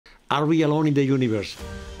Are we alone in the universe?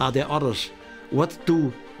 Are there others? What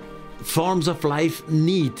do forms of life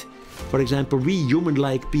need? For example, we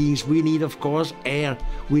human-like beings, we need, of course, air,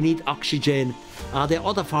 we need oxygen. Are there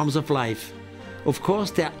other forms of life? Of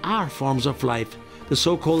course, there are forms of life, the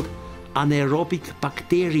so-called anaerobic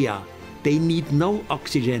bacteria. They need no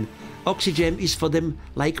oxygen. Oxygen is for them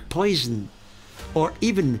like poison. Or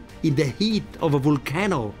even in the heat of a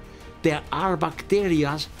volcano, there are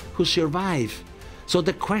bacteria who survive. So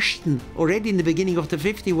the question already in the beginning of the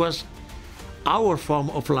 50s was, our form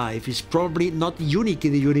of life is probably not unique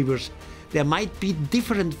in the universe. There might be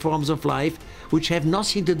different forms of life which have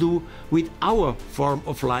nothing to do with our form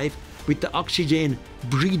of life, with the oxygen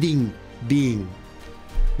breathing being.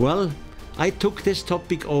 Well, I took this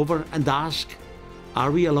topic over and asked,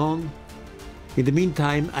 are we alone? In the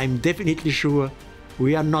meantime, I'm definitely sure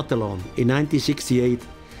we are not alone. In 1968,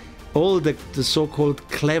 all the so-called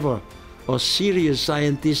clever or serious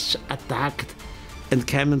scientists attacked and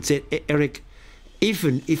came and said, Erich,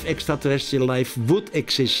 even if extraterrestrial life would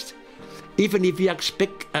exist, even if we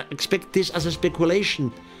expect this as a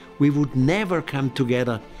speculation, we would never come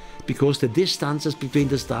together because the distances between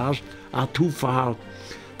the stars are too far.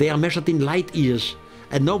 They are measured in light years,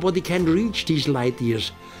 and nobody can reach these light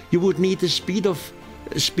years. You would need the speed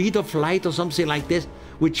of light or something like this,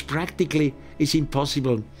 which practically is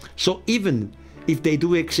impossible. So even if they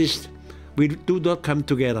do exist, we do not come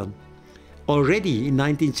together. Already in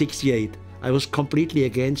 1968, I was completely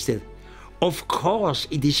against it. Of course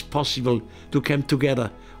it is possible to come together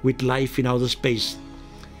with life in outer space.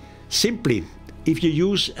 Simply, if you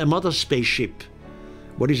use a mother spaceship.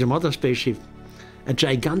 What is a mother spaceship? A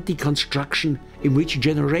gigantic construction in which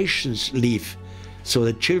generations live. So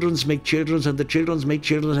the children make children and the children make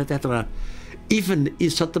children, etc. Even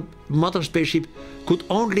if such a mother spaceship could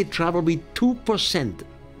only travel with 2%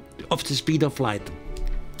 of the speed of light,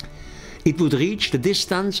 it would reach the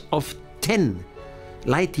distance of 10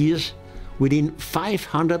 light years within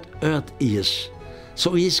 500 Earth years.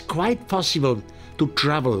 So it is quite possible to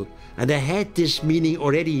travel, and I had this meaning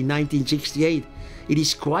already in 1968. It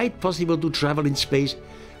is quite possible to travel in space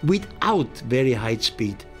without very high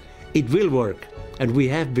speed. It will work, and we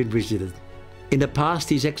have been visited. In the past,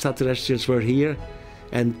 these extraterrestrials were here,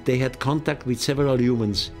 and they had contact with several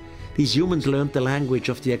humans. These humans learned the language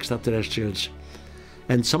of the extraterrestrials.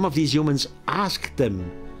 And some of these humans asked them,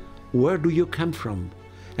 where do you come from?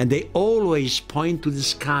 And they always point to the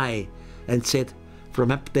sky and said, from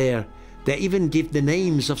up there. They even give the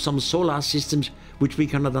names of some solar systems which we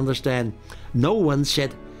cannot understand. No one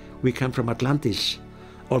said, we come from Atlantis,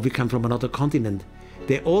 or we come from another continent.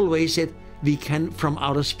 They always said, we come from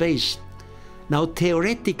outer space. Now,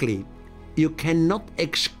 theoretically, you cannot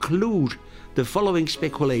exclude the following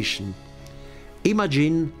speculation.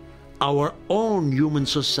 Imagine our own human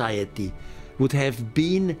society would have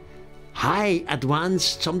been high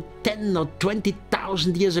advanced some 10 or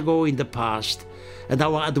 20,000 years ago in the past, and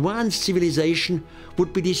our advanced civilization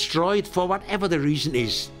would be destroyed for whatever the reason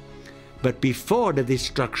is. But before the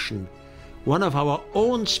destruction, one of our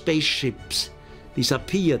own spaceships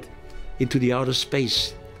disappeared into the outer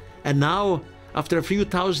space. And now, after a few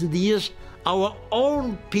thousand years, our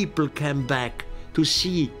own people came back to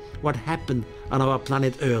see what happened on our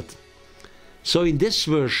planet Earth. So in this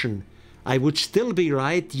version, I would still be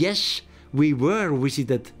right. Yes, we were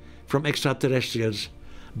visited from extraterrestrials,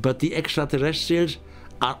 but the extraterrestrials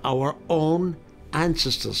are our own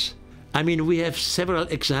ancestors. I mean, we have several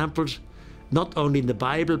examples, not only in the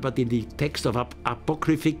Bible, but in the text of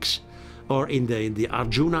apocryphics, or in the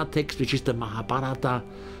Arjuna text, which is the Mahabharata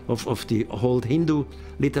of the old Hindu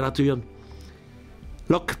literature.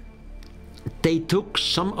 Look, they took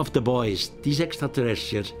some of the boys, these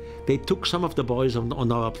extraterrestrials, they took some of the boys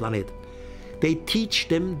on our planet. They teach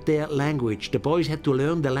them their language. The boys had to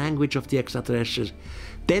learn the language of the extraterrestrials.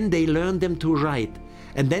 Then they learned them to write.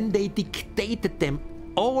 And then they dictated them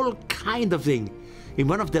all kind of things. In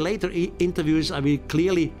one of the later interviews, I will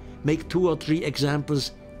clearly make 2 or 3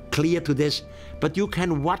 examples clear to this. But you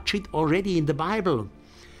can watch it already in the Bible.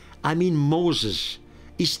 I mean, Moses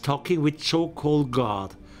is talking with so-called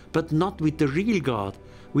God, but not with the real God,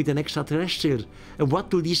 with an extraterrestrial. And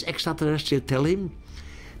what do these extraterrestrials tell him?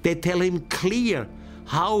 They tell him clear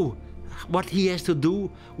what he has to do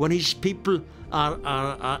when his people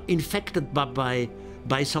are infected by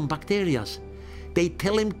some bacteria. They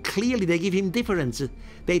tell him clearly, they give him differences.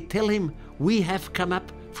 They tell him, we have come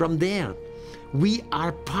up from there. We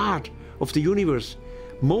are part of the universe.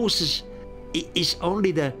 Moses is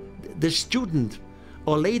only the student.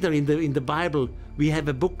 Or later in the Bible, we have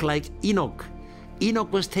a book like Enoch.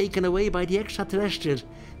 Enoch was taken away by the extraterrestrials.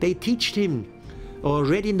 They teach him or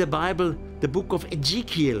read in the Bible the book of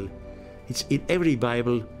Ezekiel. It's in every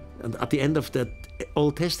Bible and at the end of the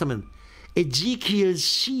Old Testament. Ezekiel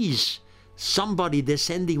sees somebody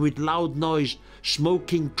descending with loud noise,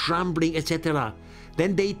 smoking, trembling, etc.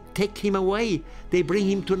 Then they take him away. They bring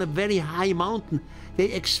him to a very high mountain. They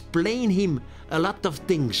explain him a lot of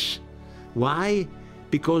things. Why?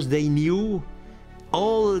 Because they knew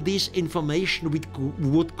all this information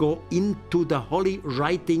would go into the holy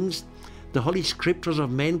writings, the holy scriptures of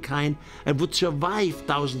mankind, and would survive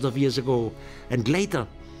thousands of years ago. And later,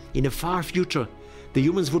 in the far future, the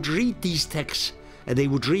humans would read these texts and they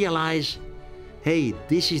would realize, hey,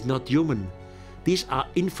 this is not human. These are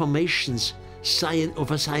informations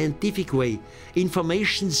of a scientific way,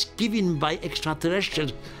 informations given by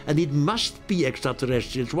extraterrestrials, and it must be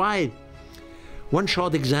extraterrestrials. Why? One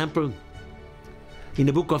short example. In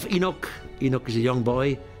the book of Enoch, Enoch is a young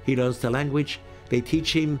boy, he learns the language, they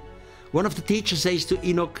teach him. One of the teachers says to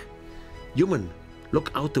Enoch, human,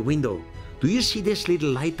 look out the window. Do you see this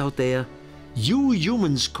little light out there? You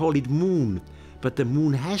humans call it moon, but the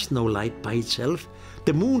moon has no light by itself.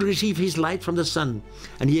 The moon receives his light from the sun.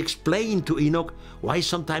 And he explained to Enoch why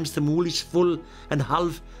sometimes the moon is full and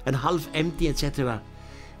half empty, etc.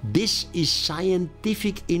 This is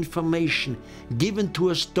scientific information given to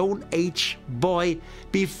a Stone Age boy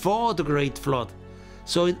before the Great Flood.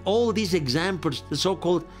 So in all these examples, the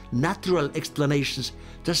so-called natural explanations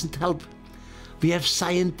doesn't help. We have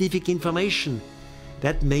scientific information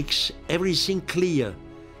that makes everything clear.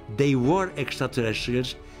 They were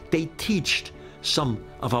extraterrestrials. They teached some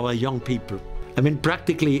of our young people. I mean,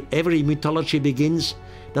 practically every mythology begins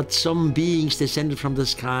that some beings descended from the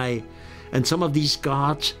sky, and some of these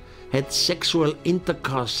gods had sexual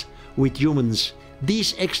intercourse with humans.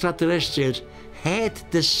 These extraterrestrials had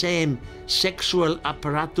the same sexual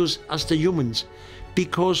apparatus as the humans,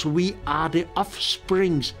 because we are the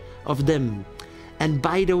offsprings of them. And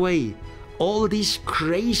by the way, all this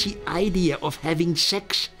crazy idea of having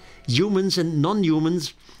sex, humans and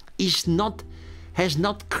non-humans, has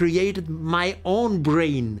not created my own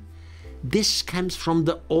brain. This comes from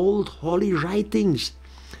the old holy writings.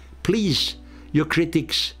 Please, your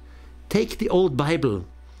critics, take the old Bible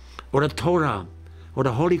or the Torah or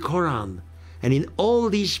the Holy Quran, and in all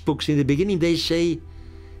these books in the beginning they say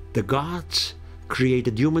the gods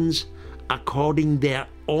created humans according their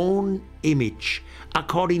own image.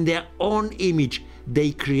 According their own image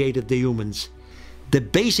they created the humans. The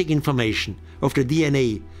basic information of the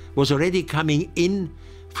DNA was already coming in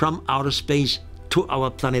from outer space to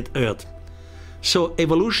our planet Earth. So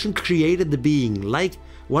evolution created the being, like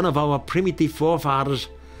one of our primitive forefathers,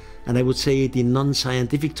 and I would say it in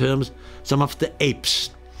non-scientific terms, some of the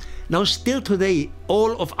apes. Now still today,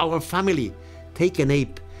 all of our family, take an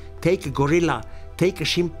ape, take a gorilla, take a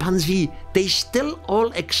chimpanzee, they still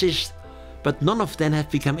all exist, but none of them have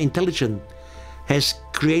become intelligent, has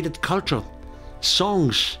created culture,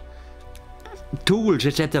 songs, tools,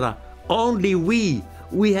 etc. Only we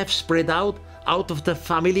have spread out of the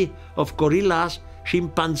family of gorillas,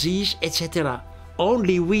 chimpanzees, etc.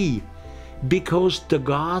 Only we, because the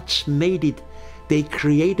gods made it. They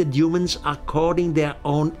created humans according their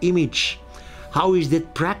own image. How is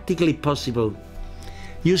that practically possible?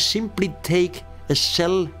 You simply take a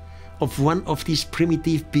cell of one of these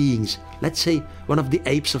primitive beings, let's say one of the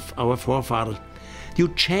apes of our forefathers. You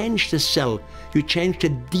change the cell, you change the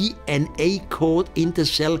DNA code in the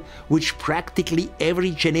cell, which practically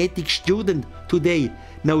every genetic student today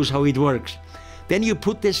knows how it works. Then you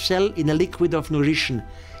put this cell in a liquid of nutrition.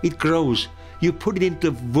 It grows. You put it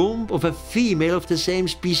into the womb of a female of the same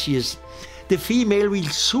species. The female will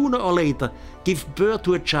sooner or later give birth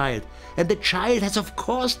to a child. And the child has, of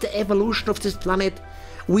course, the evolution of this planet.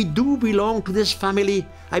 We do belong to this family.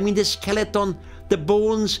 I mean, the skeleton, the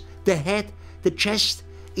bones, the head, the chest,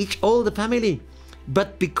 all the family.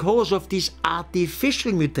 But because of this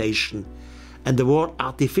artificial mutation, and the word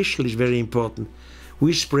artificial is very important,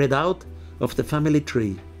 we spread out of the family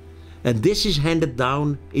tree. And this is handed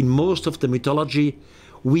down in most of the mythology.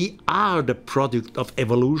 We are the product of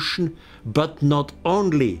evolution, but not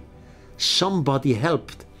only. Somebody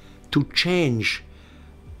helped to change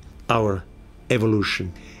our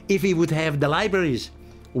evolution. If we would have the libraries,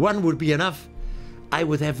 one would be enough. I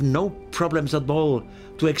would have no problems at all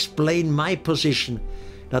to explain my position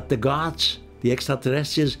that the gods, the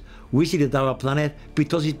extraterrestrials, visited our planet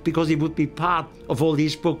because it would be part of all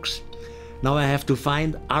these books. Now I have to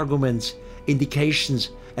find arguments, indications,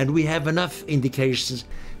 and we have enough indications.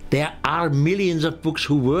 There are millions of books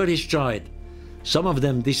who were destroyed, some of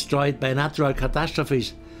them destroyed by natural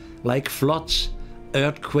catastrophes like floods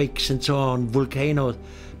earthquakes and so on, volcanoes.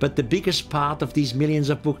 But the biggest part of these millions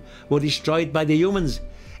of books were destroyed by the humans.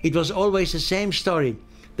 It was always the same story.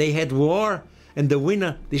 They had war, and the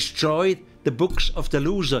winner destroyed the books of the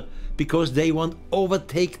loser because they want to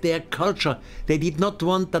overtake their culture. They did not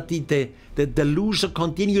want that the loser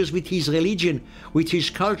continues with his religion, with his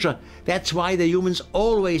culture. That's why the humans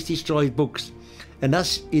always destroyed books. And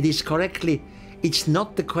thus it is correctly, it's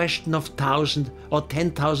not the question of 1,000 or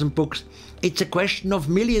 10,000 books. It's a question of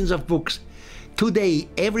millions of books. Today,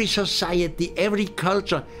 every society, every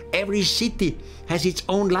culture, every city has its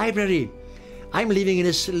own library. I'm living in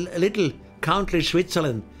a little country,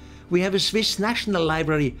 Switzerland. We have a Swiss National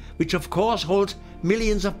Library, which of course holds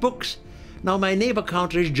millions of books. Now my neighbor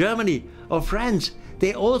country is Germany or France.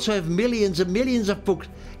 They also have millions and millions of books.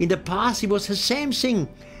 In the past it was the same thing.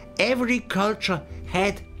 Every culture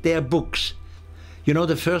had their books. You know,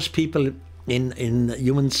 the first people in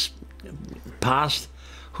humans past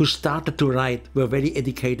who started to write were very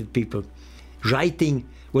educated people. Writing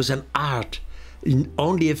was an art.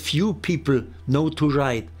 Only a few people know to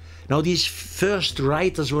write. Now these first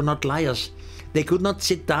writers were not liars. They could not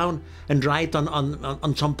sit down and write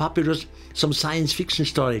on some papyrus some science fiction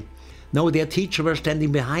story. No, their teacher was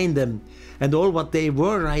standing behind them, and all what they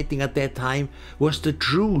were writing at that time was the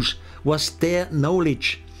truth, was their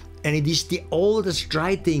knowledge. And it is the oldest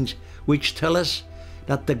writings which tell us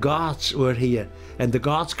that the gods were here, and the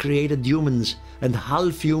gods created humans and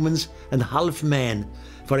half man.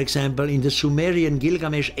 For example, in the Sumerian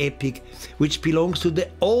Gilgamesh epic, which belongs to the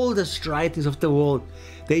oldest writings of the world,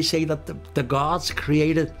 they say that the gods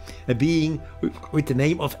created a being with the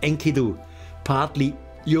name of Enkidu, partly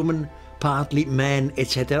human, partly man,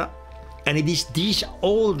 etc. And it is these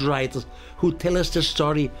old writers who tell us the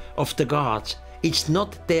story of the gods. It's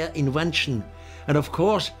not their invention. And of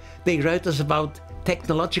course, they wrote us about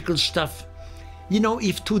technological stuff. You know,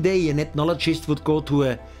 if today an ethnologist would go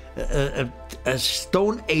to a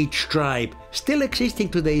Stone Age tribe, still existing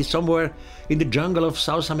today somewhere in the jungle of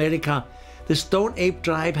South America, the Stone Age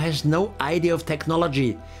tribe has no idea of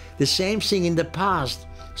technology. The same thing in the past.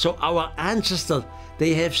 So our ancestors,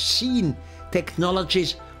 they have seen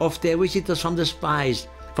technologies of their visitors from the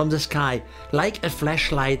sky, like a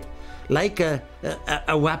flashlight, like a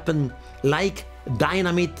weapon, like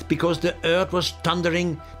dynamite, because the earth was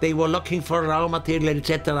thundering, they were looking for raw material,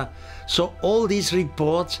 etc. So all these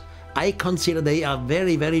reports, I consider they are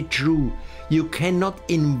very, very true. You cannot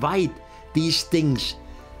invite these things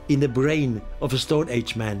in the brain of a Stone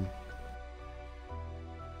Age man.